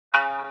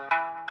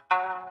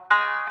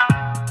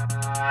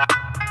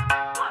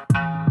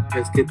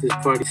Let's get this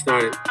party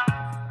started.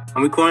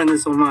 I'm recording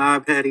this on my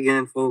iPad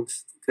again,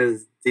 folks,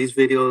 because these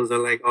videos are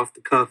like off the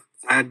cuff.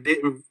 I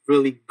didn't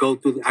really go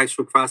through the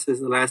actual process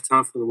the last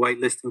time for the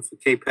whitelisting for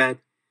Kickpad. I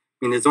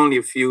mean, there's only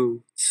a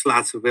few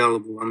slots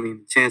available. I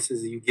mean,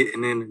 chances of you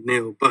getting in are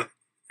nil, but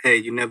hey,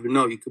 you never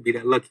know. You could be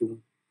that lucky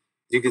one.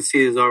 As you can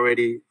see, there's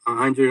already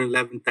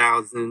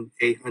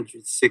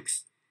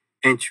 111,806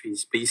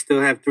 entries, but you still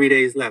have 3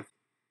 days left.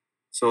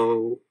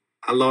 So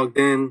I logged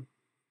in,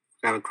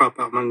 got to crop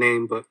out my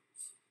name, but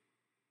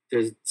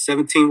there's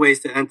 17 ways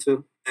to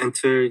enter.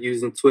 Enter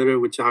using Twitter,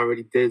 which I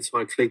already did. So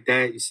I click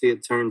that. You see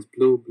it turns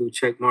blue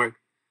check mark.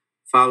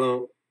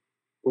 Follow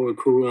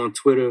Orakuru on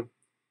Twitter.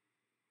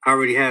 I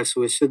already have,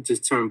 so it should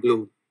just turn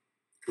blue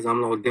because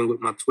I'm logged in with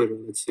my Twitter.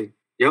 Let's see.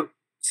 Yep.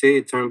 See,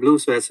 it turned blue.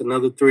 So that's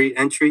another 3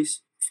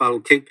 entries. Follow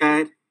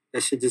Kickpad.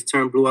 That should just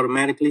turn blue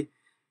automatically.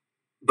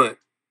 But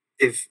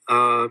if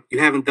you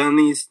haven't done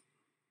these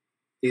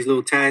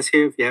little tasks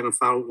here, if you haven't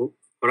followed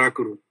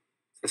Orakuru,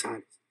 that's how it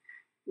is.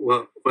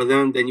 Well, for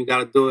them, then you got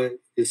to do it.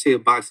 You see a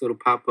box that'll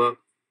pop up.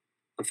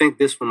 I think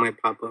this one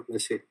might pop up.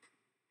 Let's see.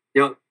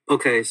 Yep.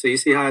 Okay, so you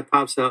see how it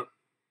pops up.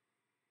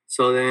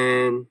 So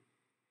then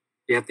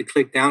you have to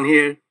click down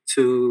here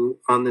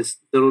on this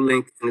little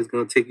link, and it's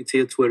going to take you to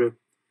your Twitter.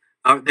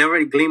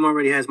 Gleam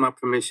already has my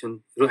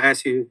permission. It'll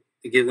ask you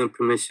to give them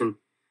permission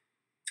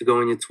to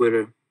go on your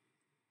Twitter.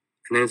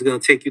 And then it's going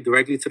to take you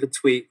directly to the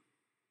tweet.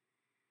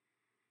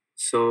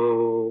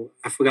 So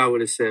I forgot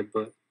what it said,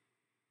 but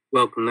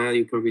welcome. Now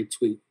you can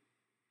retweet.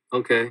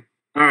 Okay.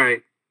 All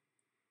right.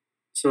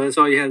 So that's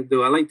all you have to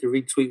do. I like to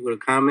retweet with a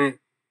comment,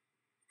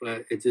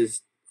 but it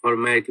just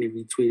automatically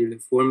retweeted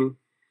it for me.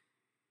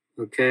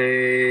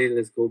 Okay.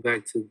 Let's go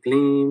back to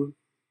Gleam.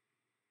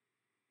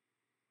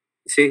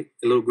 See,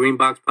 the little green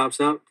box pops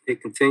up.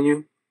 Hit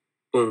continue.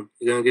 Boom.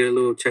 You're going to get a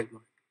little check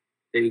mark.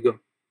 There you go.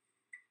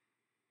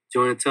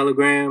 Join the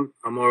Telegram.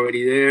 I'm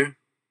already there,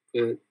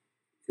 but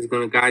it's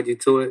going to guide you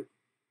to it.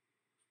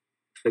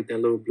 Click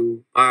that little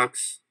blue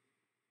box.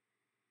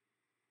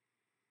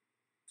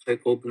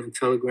 Click open in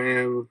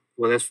Telegram.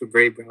 Well, that's for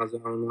Brave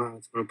browser. I don't know how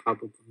it's going to pop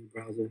up on the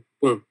browser.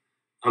 Boom.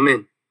 I'm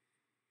in.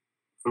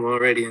 I'm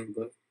already in.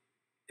 But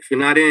if you're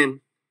not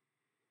in,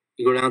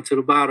 you go down to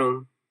the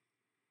bottom.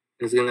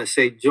 And it's going to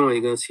say join.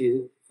 You're going to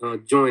see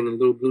join in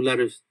little blue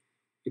letters.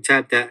 You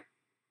tap that.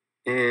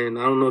 And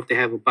I don't know if they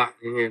have a bot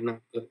in here or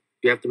not, but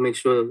you have to make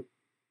sure you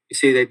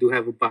see they do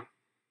have a bot.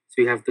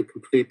 So you have to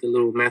complete the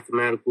little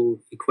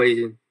mathematical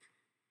equation,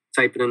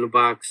 type it in the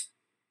box,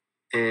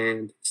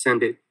 and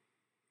send it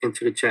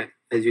into the chat.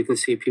 As you can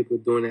see, people are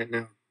doing that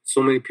now.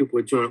 So many people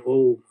are joining.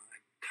 Oh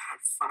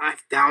my God,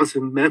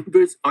 5,000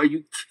 members? Are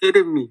you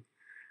kidding me?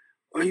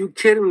 Are you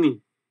kidding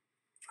me?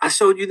 I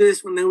showed you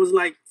this when there was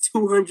like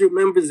 200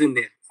 members in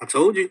there. I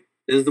told you.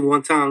 This is the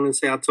one time I'm going to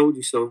say I told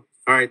you so.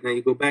 All right, now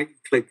you go back,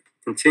 click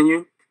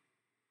continue.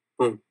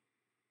 Boom.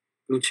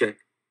 Blue check.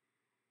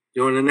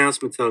 Join the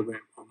announcement Telegram.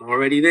 I'm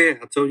already there.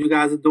 I told you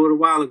guys to do it a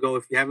while ago.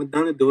 If you haven't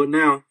done it, do it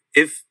now.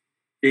 If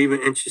you're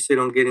even interested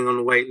on getting on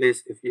the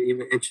whitelist, if you're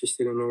even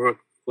interested in the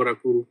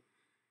Orakuru,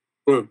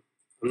 boom,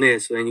 I'm there.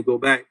 So then you go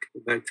back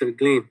to the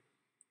Gleam,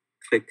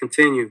 click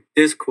continue.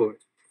 Discord.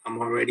 I'm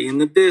already in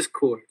the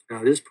Discord.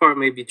 Now this part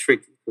may be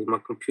tricky because my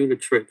computer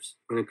trips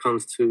when it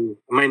comes to,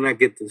 I might not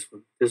get this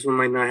one. This one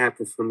might not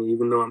happen for me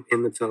even though I'm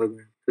in the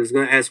Telegram. It's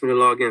going to ask me to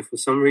log in. For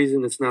some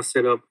reason, it's not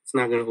set up. It's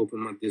not going to open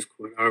my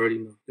Discord. I already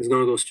know. It's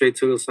going to go straight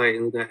to the site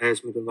and it's going to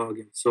ask me to log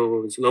in.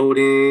 So it's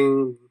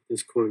loading.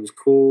 Discord is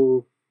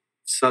cool.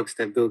 Sucks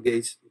that Bill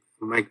Gates,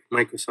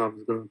 Microsoft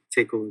is going to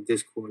take over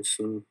Discord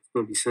soon. It's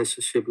going to be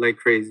censorship like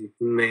crazy.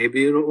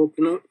 Maybe it'll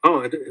open up.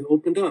 Oh, it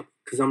opened up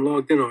because I'm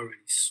logged in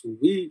already.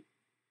 Sweet.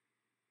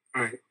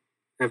 All right.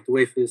 I have to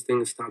wait for this thing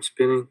to stop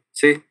spinning.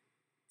 See?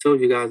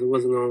 Told you guys it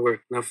wasn't going to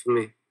work. Not for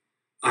me.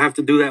 I have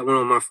to do that one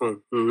on my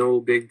phone. No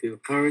big deal.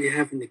 I already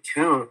have an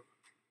account.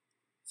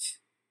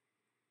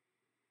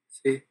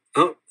 See?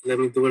 Oh, let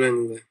me do it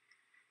anyway.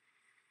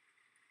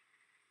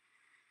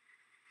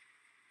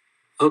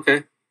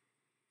 Okay.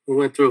 It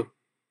went through.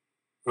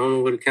 I don't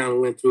know what account it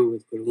went through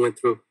with, but it went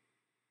through.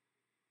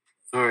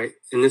 All right.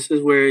 And this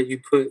is where you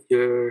put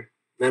your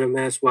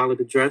MetaMask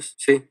wallet address.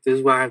 See? This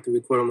is why I have to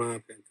record on my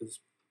iPad because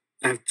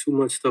I have too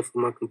much stuff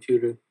on my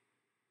computer.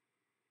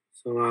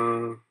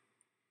 So,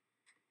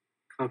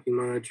 copy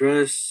my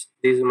address.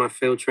 These are my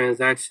failed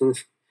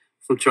transactions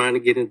from trying to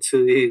get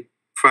into the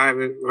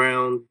private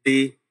round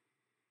B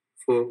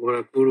for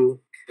Orakuru.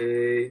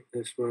 Okay,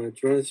 that's my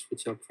address,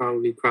 which I'll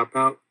probably crop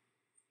out.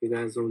 You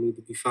guys don't need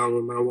to be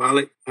following my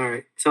wallet. All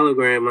right,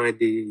 Telegram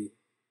ID.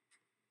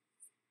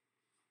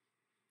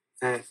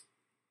 At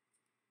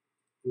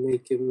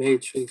Naked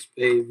Matrix,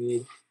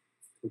 baby.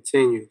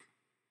 Continue.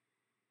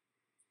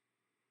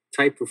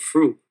 Type of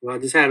fruit. Well, I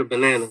just had a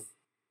banana.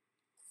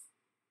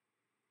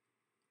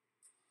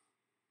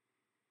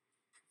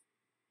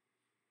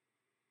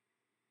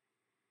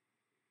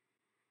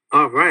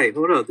 All right,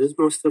 hold up. There's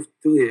more stuff to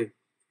do here.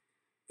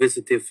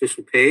 Visit the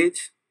official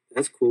page.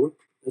 That's cool.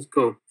 Let's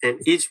go. And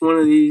each one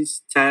of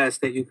these tasks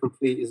that you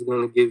complete is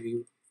going to give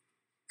you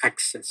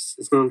access.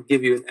 It's going to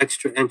give you an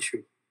extra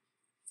entry.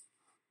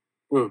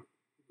 Boom.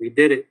 We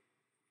did it.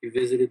 We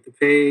visited the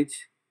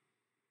page.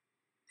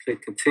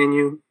 Click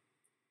continue.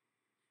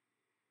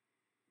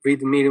 Read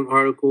the Medium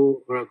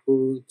article,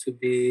 Orakuru to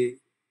be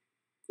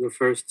the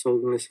first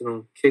token listed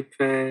on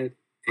Kickpad,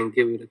 and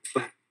give it a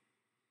clap.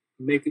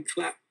 Make it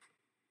clap.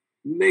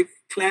 Make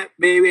it clap,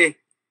 baby.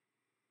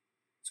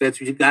 So that's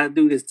what you got to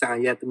do this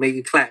time. You have to make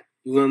it clap.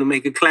 You want to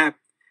make it clap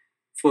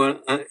for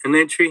an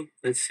entry?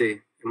 Let's see.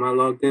 Am I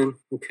logged in?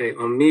 Okay,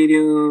 on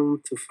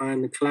Medium to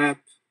find the clap.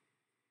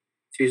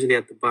 It's usually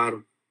at the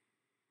bottom.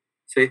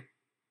 See?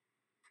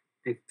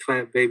 Make it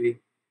clap, baby.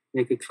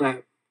 Make it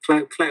clap.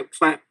 Clap, clap,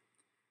 clap.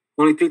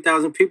 Only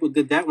 3,000 people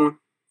did that one.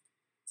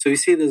 So you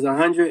see there's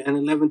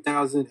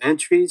 111,000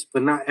 entries,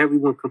 but not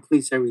everyone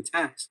completes every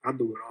task. I'll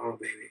do it all,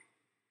 baby.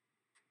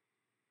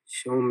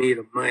 Show me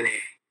the money.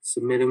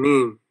 Submit a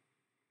meme.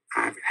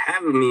 I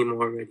have a meme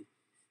already.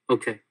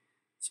 Okay.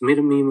 Submit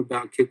a meme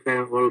about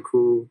Kickpad and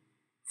Orakuru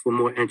for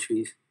more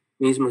entries.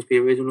 Memes must be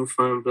original,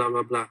 fun, blah,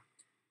 blah, blah.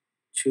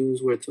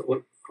 Choose where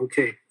to...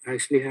 Okay, I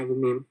actually have a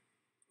meme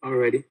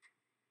already.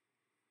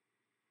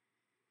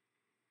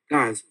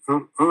 Guys,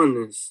 I'm on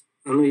this.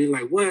 I know you're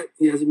like, what?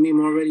 He has a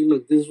meme already?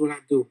 Look, this is what I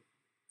do.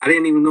 I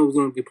didn't even know it was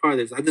going to be part of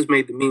this. I just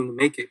made the meme to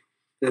make it.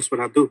 That's what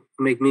I do.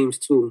 I make memes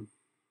too,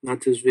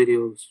 not just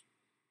videos.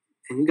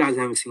 And you guys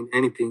haven't seen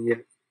anything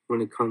yet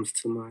when it comes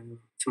to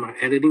my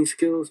editing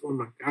skills. Oh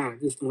my God, I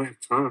just don't have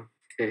time.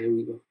 Okay, here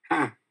we go.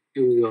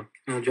 Here we go.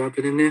 Can I drop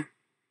it in there?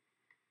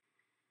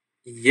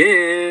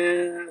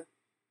 Yeah.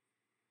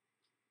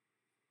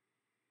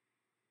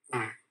 All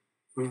right,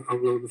 I'm going to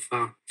upload the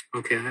file.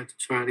 Okay, I have to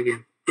try it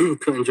again.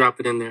 Couldn't drop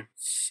it in there.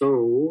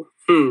 So,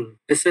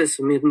 it says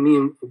submit a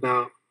meme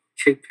about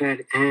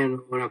Kickpad and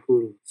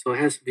Orakuru. So it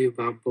has to be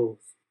about both.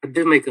 I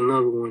did make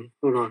another one.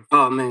 Hold on.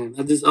 Oh man,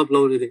 I just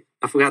uploaded it.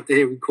 I forgot to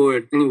hit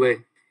record. Anyway,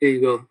 here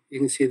you go. You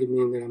can see the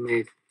meme that I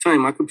made. I'm telling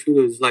you, my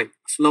computer is like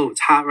slow.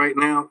 It's hot right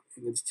now,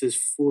 and it's just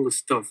full of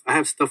stuff. I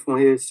have stuff on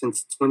here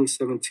since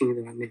 2017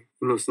 that I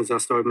made. Since I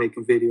started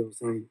making videos.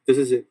 I mean, this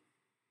is it.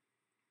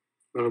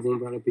 Bada boom,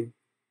 bada bing.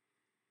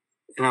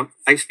 And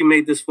I actually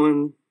made this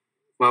one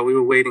while we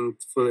were waiting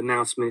for the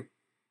announcement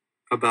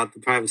about the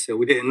private sale.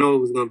 We didn't know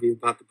it was going to be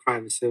about the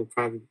private sale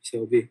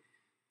B.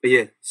 But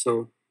yeah,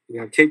 so we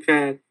got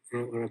Kickpad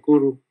and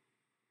Orakuru.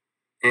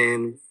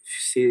 And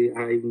see,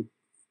 I even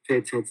pay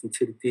attention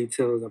to the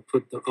details. I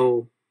put the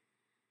O.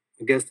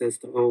 I guess that's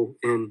the O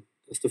in.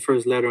 That's the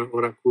first letter in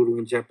Orakuru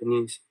in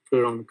Japanese.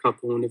 Put it on the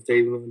couple, and if they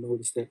even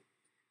notice that.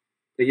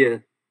 But yeah,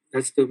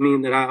 that's the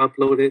meme that I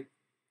uploaded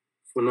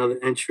for another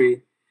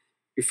entry.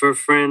 Refer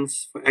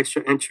friends for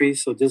extra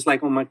entries. So just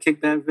like on my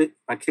Kickpad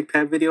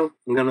video,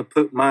 I'm going to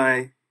put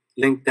my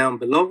link down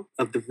below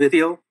of the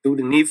video. Do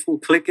the needful,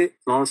 click it.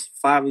 As long as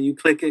 5 of you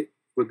click it,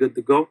 we're good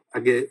to go. I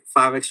get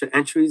 5 extra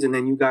entries, and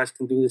then you guys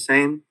can do the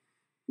same.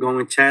 Go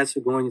in chats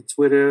or go on your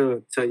Twitter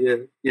or tell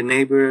your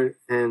neighbor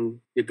and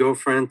your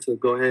girlfriend to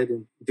go ahead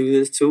and do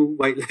this too,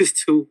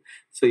 whitelist too,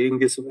 so you can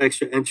get some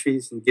extra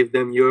entries and give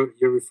them your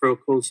referral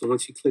code. So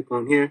once you click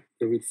on here,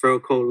 the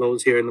referral code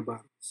loads here in the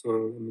bottom. So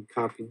let me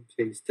copy and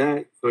paste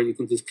that, or you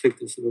can just click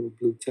this little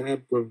blue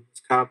tab. Boom,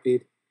 it's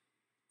copied.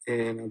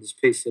 And I'll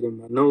just paste it in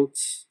my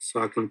notes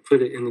so I can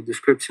put it in the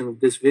description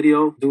of this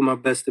video. Do my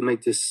best to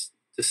make this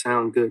to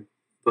sound good.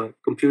 But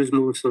computer's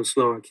moving so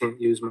slow, I can't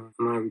use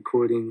my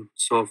recording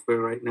software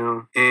right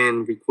now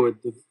and record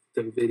the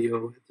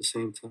video at the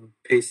same time.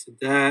 Pasted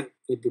that,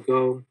 good to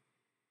go.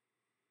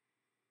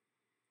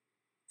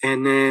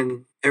 And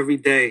then every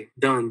day,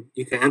 done.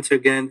 You can enter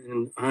again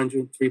in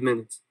 103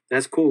 minutes.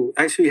 That's cool.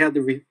 Actually, you have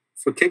to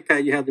for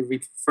Kickpad, you have to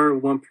refer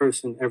one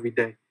person every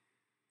day.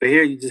 But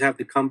here, you just have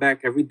to come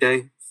back every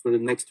day for the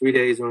next 3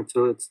 days or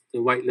until the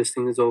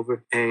whitelisting is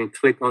over and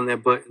click on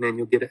that button, and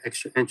you'll get an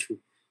extra entry.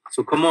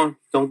 So come on,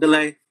 don't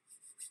delay.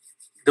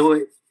 Do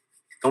it.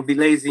 Don't be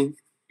lazy.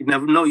 You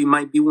never know. You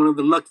might be one of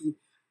the lucky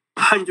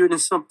 100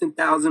 and something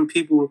thousand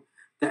people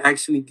that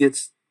actually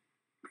gets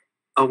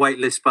a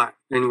whitelist spot.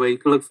 Anyway, you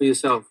can look for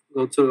yourself.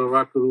 Go to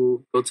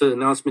Orakuru, go to the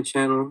announcement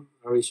channel.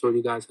 I already showed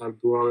you guys how to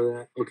do all of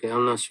that. Okay,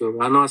 I'm not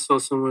sure. I know I saw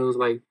somewhere it was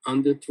like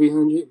under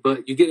 300,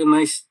 but you get a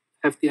nice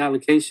hefty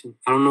allocation.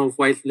 I don't know if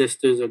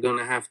whitelisters are going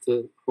to have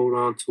to hold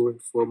on to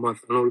it for a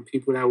month. I know the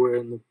people that were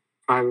in the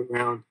private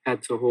round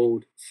had to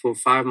hold for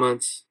 5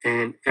 months,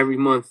 and every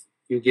month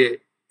you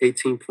get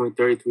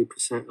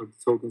 18.33% of the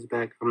tokens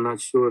back. I'm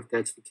not sure if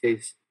that's the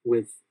case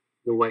with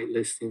the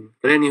whitelisting.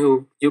 But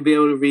anywho, you'll be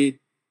able to read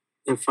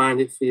and find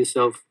it for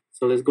yourself.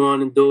 So let's go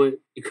on and do it.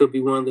 You could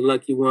be one of the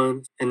lucky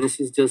ones. And this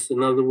is just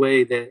another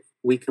way that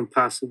we can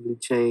possibly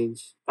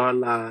change our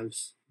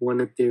lives one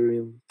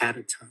Ethereum at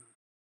a time.